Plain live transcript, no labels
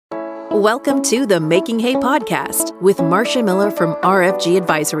Welcome to the Making Hay podcast with Marcia Miller from RFG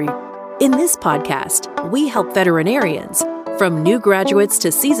Advisory. In this podcast, we help veterinarians, from new graduates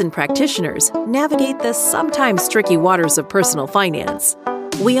to seasoned practitioners, navigate the sometimes tricky waters of personal finance.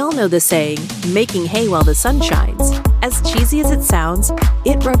 We all know the saying, making hay while the sun shines. As cheesy as it sounds,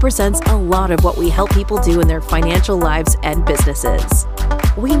 it represents a lot of what we help people do in their financial lives and businesses.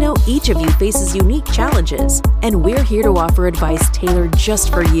 We know each of you faces unique challenges, and we're here to offer advice tailored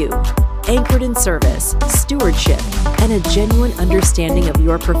just for you, anchored in service, stewardship, and a genuine understanding of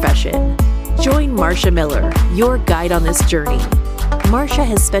your profession. Join Marcia Miller, your guide on this journey. Marcia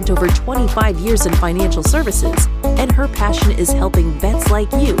has spent over 25 years in financial services, and her passion is helping vets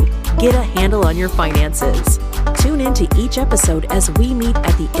like you get a handle on your finances. Tune into each episode as we meet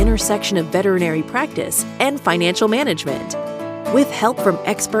at the intersection of veterinary practice and financial management. With help from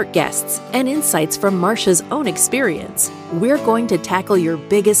expert guests and insights from Marcia's own experience, we're going to tackle your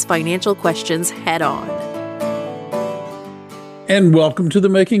biggest financial questions head on. And welcome to the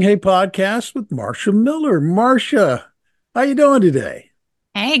Making Hay podcast with Marcia Miller. Marcia, how you doing today?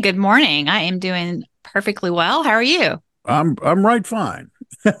 Hey, good morning. I am doing perfectly well. How are you? I'm right fine.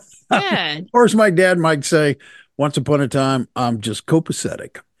 Good. Or as my dad might say, once upon a time, I'm just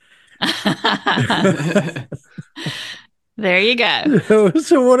copacetic. There you go.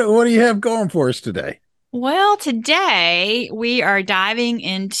 So what do you have going for us today? Well, today we are diving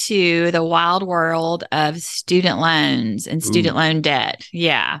into the wild world of student loans and student loan debt.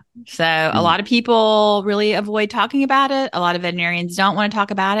 Yeah. So a lot of people really avoid talking about it. A lot of veterinarians don't want to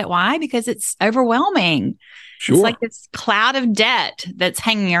talk about it. Why? Because it's overwhelming. Sure. It's like this cloud of debt that's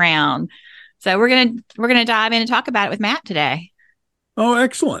hanging around. So we're gonna dive in and talk about it with Matt today. Oh,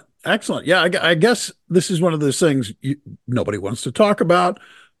 excellent. Excellent. Yeah, I guess this is one of those things nobody wants to talk about,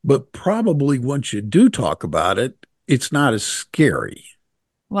 but probably once you do talk about it, it's not as scary.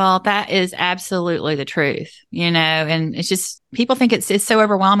 Well, that is absolutely the truth, and it's just people think it's so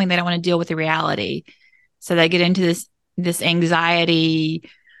overwhelming they don't want to deal with the reality. So they get into this anxiety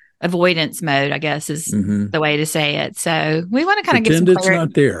avoidance mode, I guess is the way to say it. So we want to kind of get some pretend it's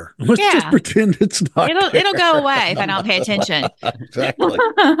not there. Let's just pretend it's not there. It'll go away if I don't pay attention. Exactly.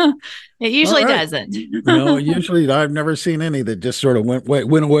 It usually doesn't. No, usually I've never seen any that just sort of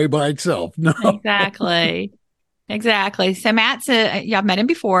went away by itself. No. Exactly. So Matt's y'all met him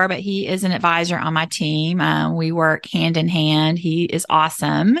before, but he is an advisor on my team. We work hand in hand. He is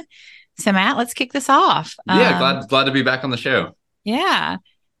awesome. So Matt, let's kick this off. Yeah, glad to be back on the show. Yeah.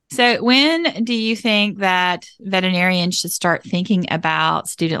 So when do you think that veterinarians should start thinking about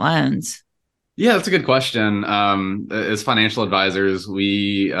student loans? Yeah, that's a good question. As financial advisors,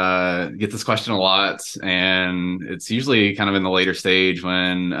 we get this question a lot, and it's usually kind of in the later stage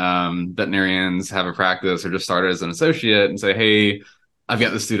when veterinarians have a practice or just started as an associate and say, hey, I've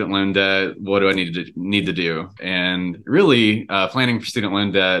got the student loan debt. What do I need to do? And really, planning for student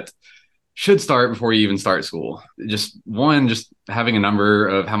loan debt should start before you even start school. Just having a number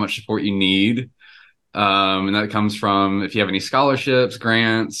of how much support you need. And that comes from if you have any scholarships,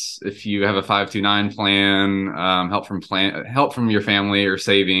 grants, if you have a 529 plan, help from your family or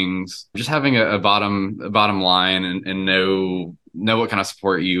savings, just having a bottom line and know what kind of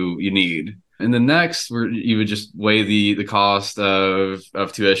support you need. And then next, you would just weigh the cost of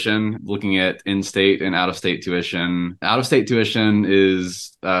tuition, looking at in-state and out-of-state tuition. Out-of-state tuition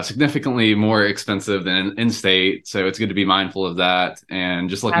is significantly more expensive than in-state, so it's good to be mindful of that. And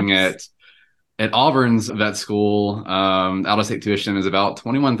just looking at Auburn's vet school, out-of-state tuition is about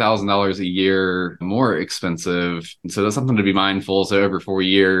 $21,000 a year more expensive. And so that's something to be mindful. So over 4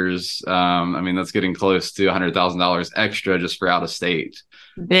 years, that's getting close to $100,000 extra just for out-of-state.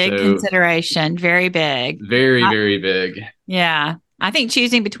 Big consideration. Very big. Very big. Yeah. I think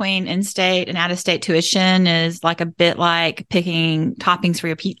choosing between in-state and out-of-state tuition is like a bit like picking toppings for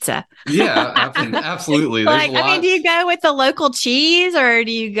your pizza. Yeah, absolutely. Do you go with the local cheese or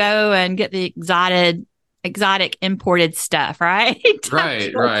do you go and get the exotic imported stuff, right?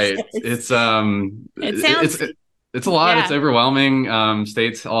 Right. It's a lot. Yeah. It's overwhelming.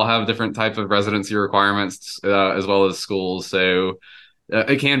 States all have different type of residency requirements as well as schools. So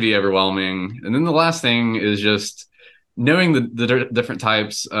it can be overwhelming. And then the last thing is just knowing the different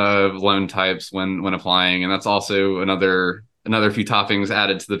types of loan types when applying. And that's also another few toppings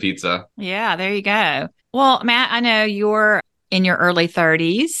added to the pizza. Yeah, there you go. Well, Matt, I know you're in your early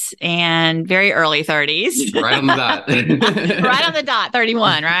 30s and very early 30s. Right on the dot. Right on the dot,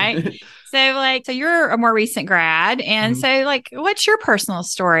 31, right? So you're a more recent grad. And so what's your personal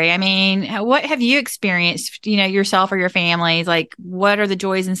story? I mean, what have you experienced, yourself or your families? Like, what are the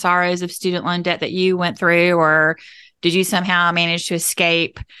joys and sorrows of student loan debt that you went through, or did you somehow manage to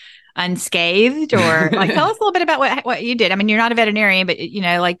escape unscathed, or like tell us a little bit about what you did. I mean, you're not a veterinarian, but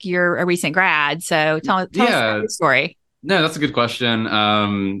like you're a recent grad. So tell us about your story. No, that's a good question.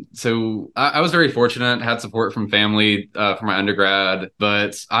 So I was very fortunate, had support from family for my undergrad,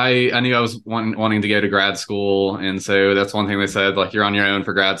 but I knew I was wanting to go to grad school. And so that's one thing they said, like, you're on your own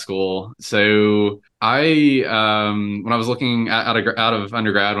for grad school. So when I was looking out of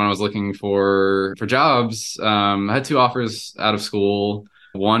undergrad, when I was looking for jobs, I had two offers out of school.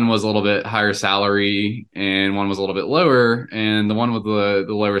 One was a little bit higher salary and one was a little bit lower. And the one with the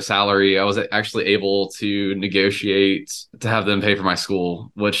lower salary, I was actually able to negotiate to have them pay for my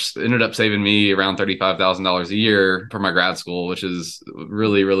school, which ended up saving me around $35,000 a year for my grad school, which is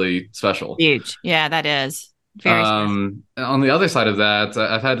really, really special. Huge. Yeah, that is. Very on the other side of that,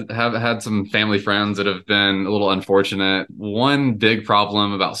 I've had some family friends that have been a little unfortunate. One big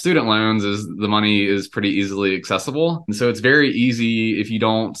problem about student loans is the money is pretty easily accessible, and so it's very easy if you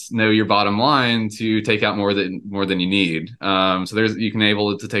don't know your bottom line to take out more than you need. So you can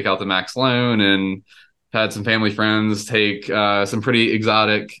able to take out the max loan, and had some family friends take some pretty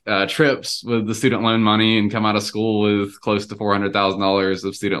exotic trips with the student loan money and come out of school with close to $400,000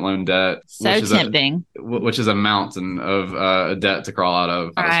 of student loan debt. So tempting. Which is a mountain of debt to crawl out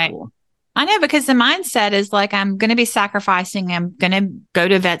of school. I know, because the mindset is like, I'm going to be sacrificing. I'm going to go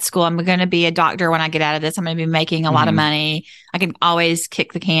to vet school. I'm going to be a doctor when I get out of this. I'm going to be making a lot of money. I can always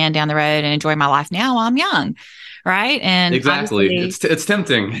kick the can down the road and enjoy my life now while I'm young. Right. And exactly. It's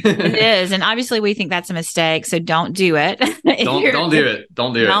tempting. It is. And obviously we think that's a mistake. So don't do it. Don't do it.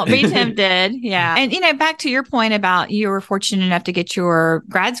 Don't do it. Don't be tempted. Yeah. And, back to your point about you were fortunate enough to get your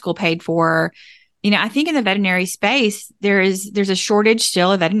grad school paid for. I think in the veterinary space, there's a shortage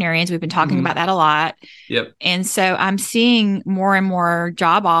still of veterinarians. We've been talking about that a lot. Yep. And so I'm seeing more and more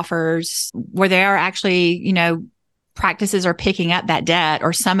job offers where they are actually, practices are picking up that debt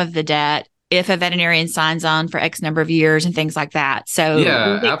or some of the debt if a veterinarian signs on for X number of years and things like that. So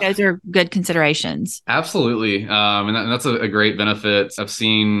I think those are good considerations. Absolutely. And that's a great benefit. I've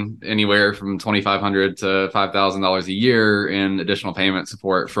seen anywhere from $2,500 to $5,000 a year in additional payment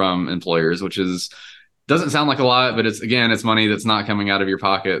support from employers, which doesn't sound like a lot, but it's money that's not coming out of your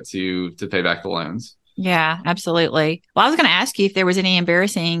pocket to pay back the loans. Yeah, absolutely. Well, I was going to ask you if there was any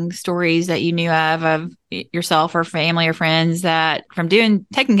embarrassing stories that you knew of yourself or family or friends that from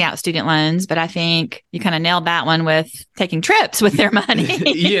taking out student loans, but I think you kind of nailed that one with taking trips with their money.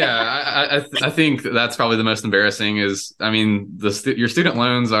 Yeah, I think that's probably the most embarrassing is, your student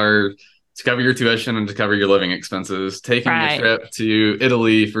loans are to cover your tuition and to cover your living expenses. Taking a trip to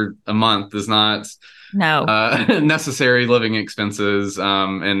Italy for a month is not necessary living expenses.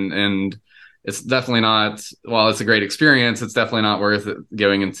 And it's definitely not, while it's a great experience, it's definitely not worth it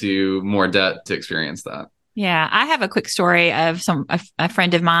going into more debt to experience that. Yeah. I have a quick story of a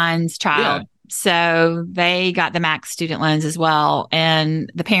friend of mine's child. Yeah. So they got the max student loans as well.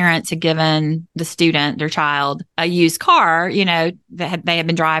 And the parents had given the student, their child, a used car, that they had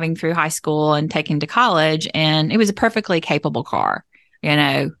been driving through high school and taking to college. And it was a perfectly capable car,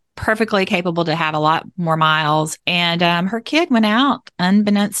 perfectly capable to have a lot more miles. And her kid went out,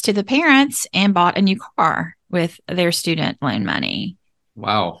 unbeknownst to the parents, and bought a new car with their student loan money.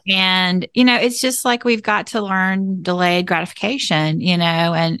 Wow. And, it's just like we've got to learn delayed gratification,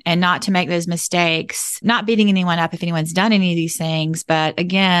 and not to make those mistakes, not beating anyone up if anyone's done any of these things, but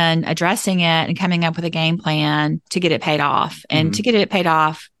again, addressing it and coming up with a game plan to get it paid off. And to get it paid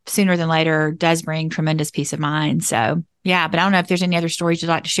off sooner than later does bring tremendous peace of mind. So yeah, but I don't know if there's any other stories you'd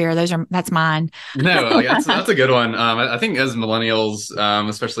like to share. That's mine. No, that's a good one. I think as millennials,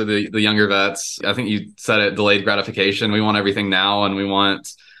 especially the younger vets, I think you said it, delayed gratification. We want everything now, and we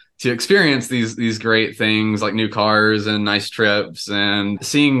want to experience these great things like new cars and nice trips, and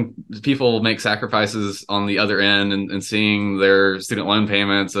seeing people make sacrifices on the other end and seeing their student loan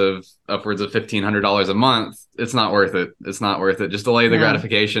payments of upwards of $1,500 a month. It's not worth it. It's not worth it. Just delay the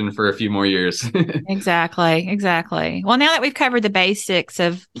gratification for a few more years. Exactly. Well, now that we've covered the basics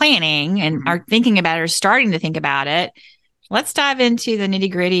of planning and are thinking about it or starting to think about it, let's dive into the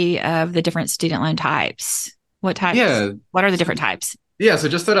nitty gritty of the different student loan types. What types? Yeah. What are the different types? Yeah, so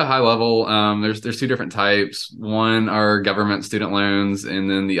just at a high level, there's two different types. One are government student loans, and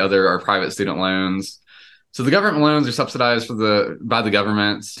then the other are private student loans. So the government loans are subsidized by the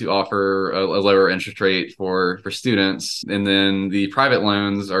government to offer a lower interest rate for students. And then the private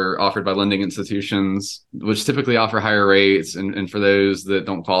loans are offered by lending institutions, which typically offer higher rates. And for those that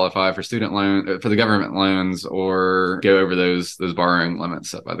don't qualify for for the government loans or go over those borrowing limits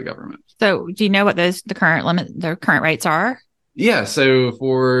set by the government. So do you know what the current rates are? Yeah, so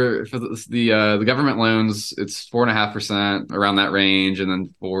for the government loans, it's 4.5%, around that range, and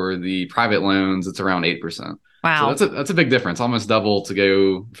then for the private loans, it's around 8%. So Wow. that's a big difference, almost double to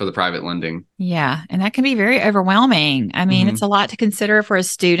go for the private lending. Yeah. And that can be very overwhelming. I mean, it's Hmm. a lot to consider for a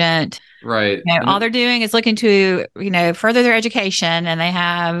student. Right. You know, all they're doing is looking to, further their education, and they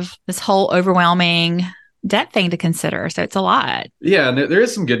have this whole overwhelming debt thing to consider. So it's a lot. Yeah, and there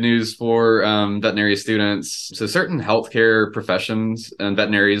is some good news for veterinary students. So certain healthcare professions and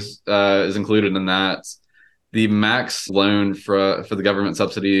veterinaries is included in that. The max loan for the government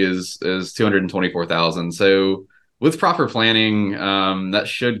subsidy is 224,000. So with proper planning, that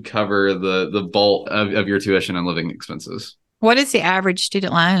should cover the bulk of your tuition and living expenses. What is the average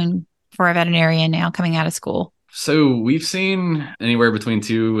student loan for a veterinarian now coming out of school? So we've seen anywhere between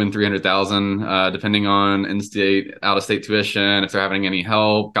 2 and 300,000, depending on in-state, out-of-state tuition, if they're having any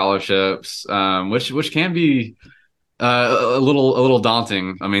help, scholarships, which can be a little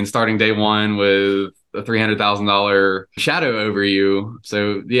daunting. I mean, starting day one with a $300,000 shadow over you.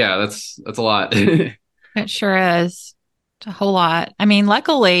 So yeah, that's a lot. It sure is. It's a whole lot. I mean,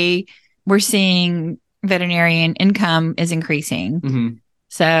 luckily, we're seeing veterinarian income is increasing. Hmm.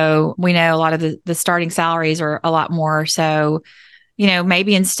 So we know a lot of the starting salaries are a lot more. So,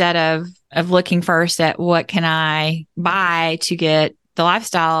 maybe instead of looking first at what can I buy to get the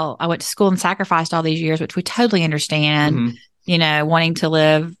lifestyle I went to school and sacrificed all these years, which we totally understand, Hmm. wanting to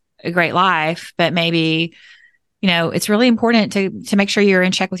live a great life, but maybe, it's really important to make sure you're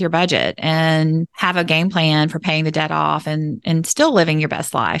in check with your budget and have a game plan for paying the debt off and still living your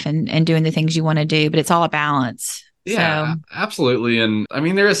best life and doing the things you want to do. But it's all a balance. Yeah, So absolutely. And I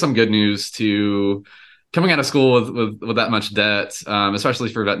mean, there is some good news to coming out of school with that much debt, especially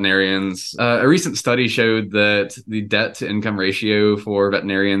for veterinarians. A recent study showed that the debt to income ratio for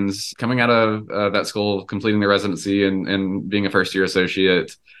veterinarians coming out of vet school, completing their residency and being a first year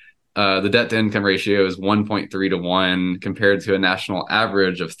associate, the debt to income ratio is 1.3 to 1 compared to a national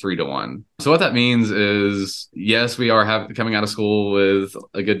average of 3 to 1. So what that means is, yes, we are coming out of school with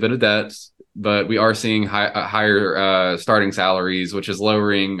a good bit of debt, but we are seeing higher starting salaries, which is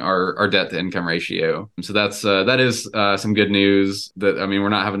lowering our debt to income ratio. So that is some good news. That, I mean, we're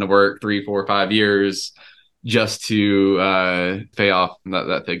not having to work 3, 4, 5 years just to pay off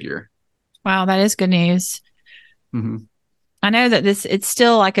that figure. wow, that is good news. Mm-hmm. I know that it's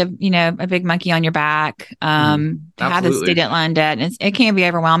still like a big monkey on your back to have the Absolutely. student loan debt, and it can be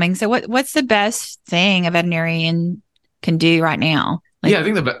overwhelming. So what's the best thing a veterinarian can do right now? Like, Yeah, I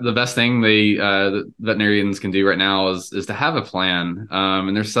think the best thing the veterinarians can do right now is to have a plan.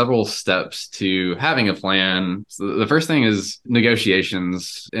 And there's several steps to having a plan. So the first thing is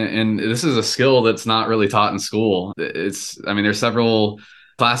negotiations, and this is a skill that's not really taught in school. I mean, there's several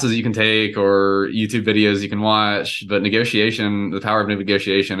classes you can take or YouTube videos you can watch, but the power of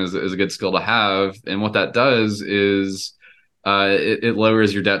negotiation is a good skill to have. And what that does is it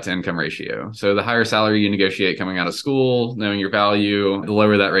lowers your debt to income ratio. So the higher salary you negotiate coming out of school, knowing your value, the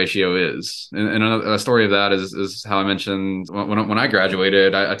lower that ratio is. And a story of that is how I mentioned when I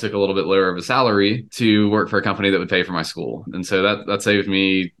graduated, I took a little bit lower of a salary to work for a company that would pay for my school. And so that saved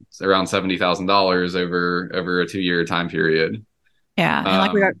me around $70,000 over a 2-year time period. yeah,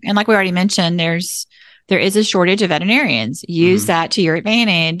 and like we already mentioned, there is a shortage of veterinarians. Use that to your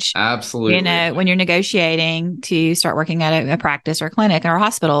advantage. Absolutely. When you're negotiating to start working at a practice or clinic or a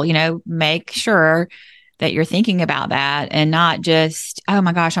hospital, make sure that you're thinking about that and not just, oh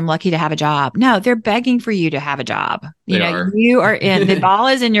my gosh, I'm lucky to have a job. No, they're begging for you to have a job. They are. You are the ball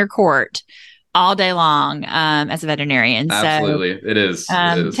is in your court all day long as a veterinarian. Absolutely. It is.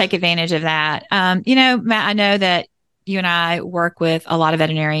 So take advantage of that. Matt, I know that you and I work with a lot of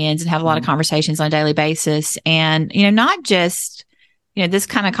veterinarians and have a lot of conversations on a daily basis. And, not just, this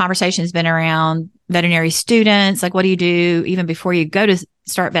kind of conversation has been around veterinary students. Like, what do you do even before you go to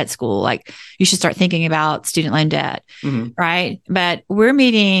start vet school? Like, you should start thinking about student loan debt, right? But we're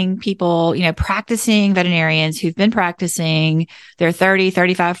meeting people, practicing veterinarians who've been practicing, they're 30,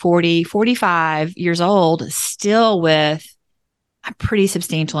 35, 40, 45 years old, still with a pretty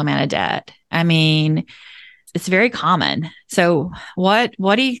substantial amount of debt. I mean, it's very common. So what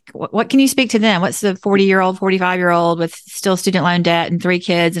can you speak to them? What's the 40-year-old, 45-year-old with still student loan debt and 3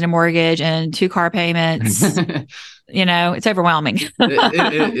 kids and a mortgage and 2 car payments? It's overwhelming.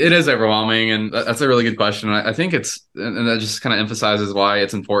 It is overwhelming. And that's a really good question. I think and that just kind of emphasizes why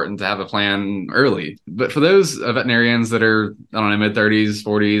it's important to have a plan early. But for those veterinarians that are, I don't know, mid 30s,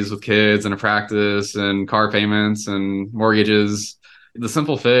 40s with kids and a practice and car payments and mortgages, The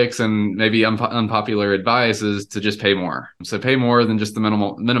simple fix and maybe unpopular advice is to just pay more. So pay more than just the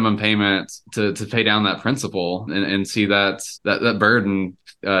minimum payment to pay down that principal and see that burden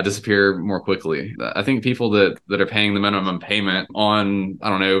disappear more quickly. I think people that are paying the minimum payment on, I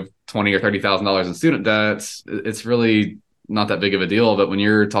don't know, $20,000 or $30,000 in student debt, it's really not that big of a deal. But when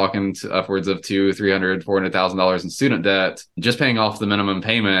you're talking to upwards of $200,000, $300,000, $400,000 in student debt, just paying off the minimum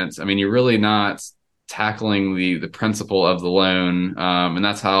payment, I mean, you're really not tackling the principle of the loan. And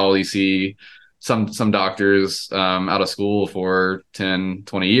that's how you see some doctors out of school for 10,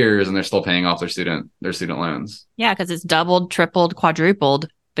 20 years, and they're still paying off their student loans. Yeah, because it's doubled, tripled, quadrupled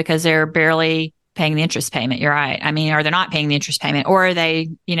because they're barely paying the interest payment. You're right. I mean, or they're not paying the interest payment, or they,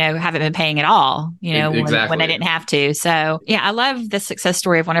 haven't been paying at all, Exactly. when they didn't have to. So yeah, I love the success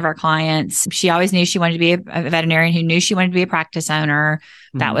story of one of our clients. She always knew she wanted to be a veterinarian who knew she wanted to be a practice owner.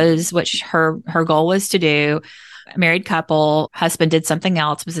 Mm-hmm. That was what her goal was to do. A married couple, husband did something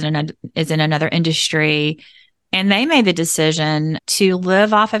else, is in another industry. And they made the decision to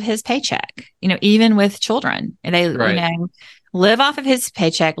live off of his paycheck, even with children. They, right. Live off of his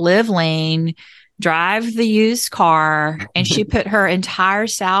paycheck, live lean, drive the used car, and she put her entire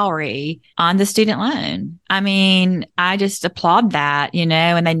salary on the student loan. I mean, I just applaud that,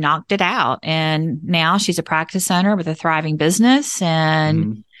 and they knocked it out. And now she's a practice owner with a thriving business,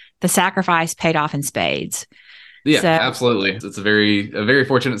 and the sacrifice paid off in spades. Yeah, absolutely. It's a very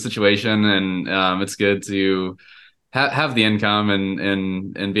fortunate situation, and it's good to have the income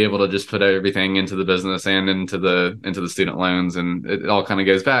and be able to just put everything into the business and into the student loans. And it all kind of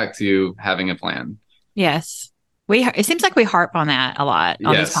goes back to having a plan. Yes. It seems like we harp on that a lot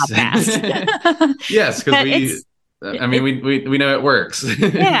on this podcast. Yes. Because we know it works.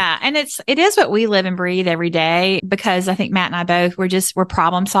 Yeah. And it is what we live and breathe every day, because I think Matt and I both, we're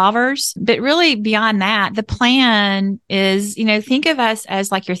problem solvers. But really beyond that, the plan is, think of us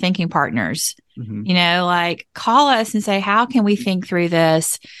as like your thinking partners. Mm-hmm. Like call us and say, how can we think through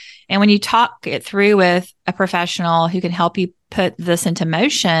this? And when you talk it through with a professional who can help you put this into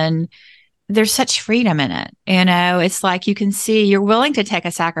motion, there's such freedom in it. It's like you can see you're willing to take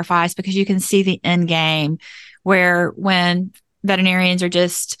a sacrifice because you can see the end game, where when veterinarians are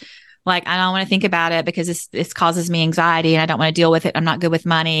just like, I don't want to think about it because this causes me anxiety and I don't want to deal with it. I'm not good with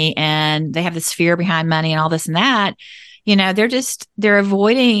money. And they have this fear behind money and all this and that. They're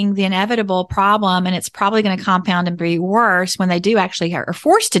avoiding the inevitable problem, and it's probably going to compound and be worse when they do actually are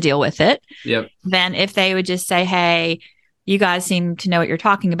forced to deal with it. Yep. Than if they would just say, hey, you guys seem to know what you're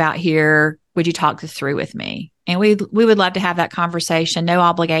talking about here. Would you talk this through with me? And we would love to have that conversation. No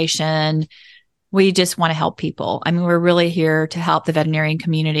obligation. We just want to help people. I mean, we're really here to help the veterinarian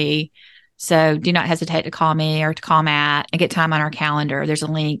community. So do not hesitate to call me or to call Matt and get time on our calendar. There's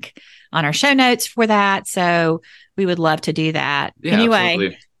a link on our show notes for that. So we would love to do that. Yeah, anyway,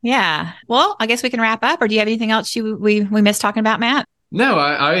 absolutely. Yeah. Well, I guess we can wrap up. Or do you have anything else we missed talking about, Matt? No,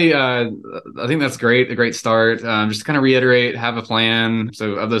 I think that's great. A great start. Just to kind of reiterate, have a plan.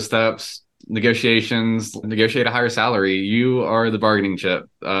 So of those steps, negotiations, negotiate a higher salary. You are the bargaining chip.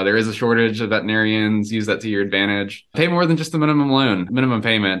 There is a shortage of veterinarians. Use that to your advantage. Pay more than just the minimum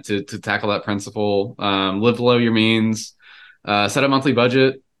payment to tackle that principle. Live below your means. Set a monthly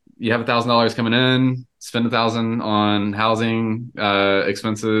budget. You have $1,000 coming in. Spend $1,000 on housing,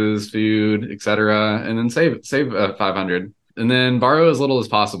 expenses, food, etc., and then save $500. And then borrow as little as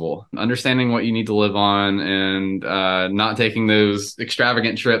possible, understanding what you need to live on, and not taking those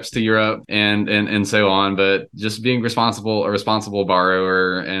extravagant trips to Europe and so on, but just being a responsible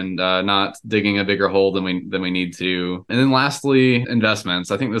borrower, and not digging a bigger hole than we need to. And then lastly, investments.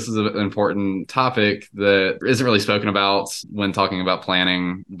 I think this is an important topic that isn't really spoken about when talking about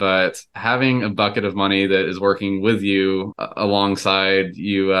planning, but having a bucket of money that is working with you alongside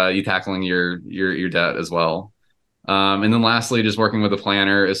you tackling your debt as well. And then lastly, just working with a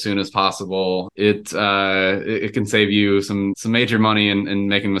planner as soon as possible. It can save you some major money in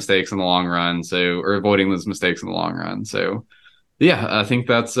making mistakes in the long run. Or avoiding those mistakes in the long run. So yeah, I think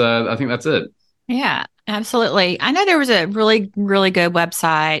that's it. Yeah, absolutely. I know there was a really, really good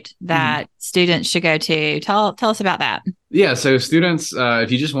website that students should go to. Tell us about that. Yeah. So students,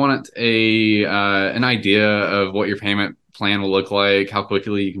 if you just want an idea of what your payment plan will look like, how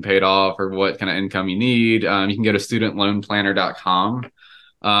quickly you can pay it off, or what kind of income you need, you can go to studentloanplanner.com.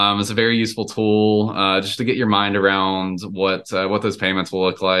 It's a very useful tool just to get your mind around what those payments will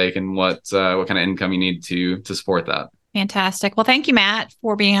look like and what kind of income you need to support that. Fantastic. Well, thank you, Matt,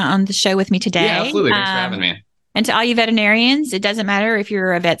 for being on the show with me today. Yeah, absolutely. Thanks for having me. And to all you veterinarians, it doesn't matter if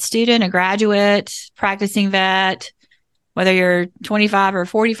you're a vet student, a graduate, practicing vet, whether you're 25 or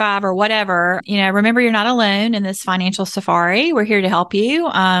 45 or whatever, remember you're not alone in this financial safari. We're here to help you.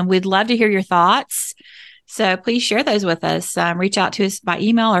 We'd love to hear your thoughts. So please share those with us. Reach out to us by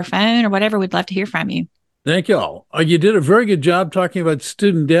email or phone or whatever. We'd love to hear from you. Thank you all. You did a very good job talking about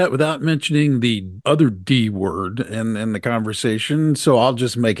student debt without mentioning the other D word in the conversation. So I'll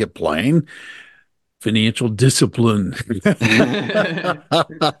just make it plain. Financial discipline. There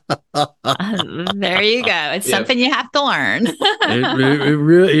you go. It's something you have to learn.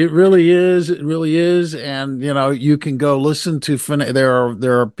 it really is. It really is. And, you can go listen to,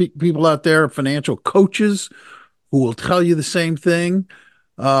 there are people out there, financial coaches, who will tell you the same thing.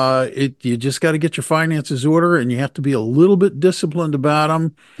 You just got to get your finances order, and you have to be a little bit disciplined about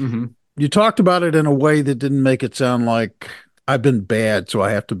them. Mm-hmm. You talked about it in a way that didn't make it sound like I've been bad, so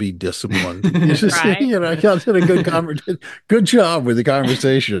I have to be disciplined. You just, right. I did a good job with the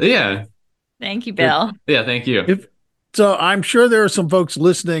conversation. Yeah. Thank you, Bill. Yeah, thank you. So I'm sure there are some folks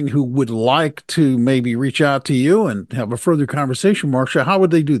listening who would like to maybe reach out to you and have a further conversation, Marcia. How would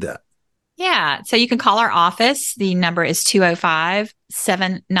they do that? Yeah. So you can call our office. The number is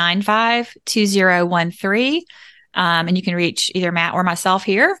 205-795-2013. And you can reach either Matt or myself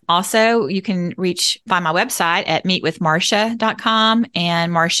here. Also, you can find my website at meetwithmarcia.com,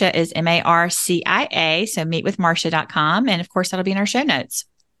 and Marcia is Marcia. So meetwithmarcia.com. And of course, that'll be in our show notes.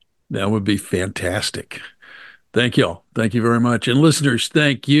 That would be fantastic. Thank you all. Thank you very much. And listeners,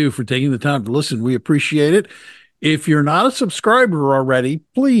 thank you for taking the time to listen. We appreciate it. If you're not a subscriber already,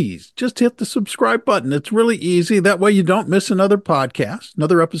 please just hit the subscribe button. It's really easy. That way you don't miss another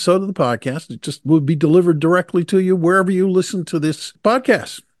episode of the podcast. It just will be delivered directly to you wherever you listen to this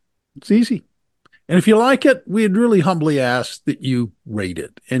podcast. It's easy. And if you like it, we'd really humbly ask that you rate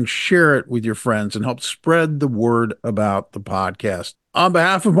it and share it with your friends and help spread the word about the podcast. On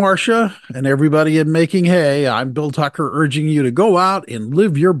behalf of Marcia and everybody at Making Hay, I'm Bill Tucker, urging you to go out and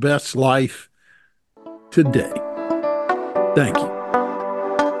live your best life today. Thank you.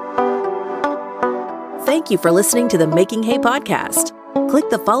 Thank you for listening to the Making Hay podcast. Click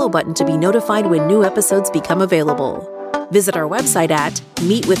the follow button to be notified when new episodes become available. Visit our website at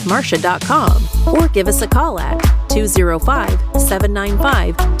meetwithmarcia.com or give us a call at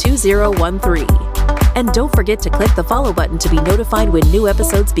 205-795-2013. And don't forget to click the follow button to be notified when new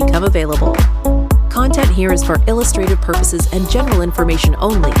episodes become available. Content here is for illustrative purposes and general information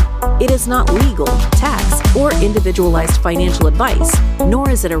only. It is not legal, tax, or individualized financial advice, nor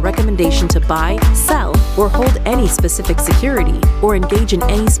is it a recommendation to buy, sell, or hold any specific security or engage in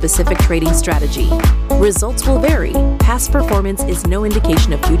any specific trading strategy. Results will vary. Past performance is no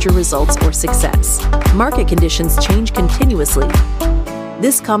indication of future results or success. Market conditions change continuously.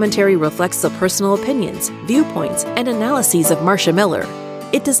 This commentary reflects the personal opinions, viewpoints, and analyses of Marcia Miller.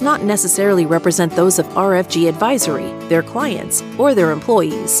 It does not necessarily represent those of RFG Advisory, their clients, or their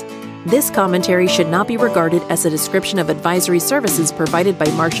employees. This commentary should not be regarded as a description of advisory services provided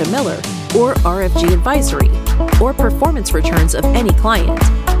by Marcia Miller or RFG Advisory, or performance returns of any client.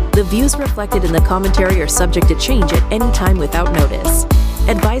 The views reflected in the commentary are subject to change at any time without notice.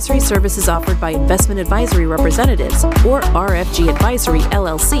 Advisory services offered by investment advisory representatives or RFG Advisory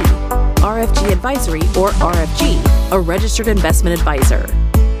LLC, RFG Advisory or RFG, a registered investment advisor.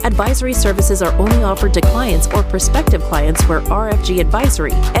 Advisory services are only offered to clients or prospective clients where RFG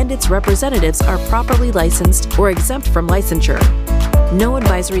Advisory and its representatives are properly licensed or exempt from licensure. No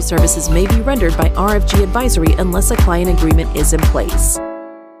advisory services may be rendered by RFG Advisory unless a client agreement is in place.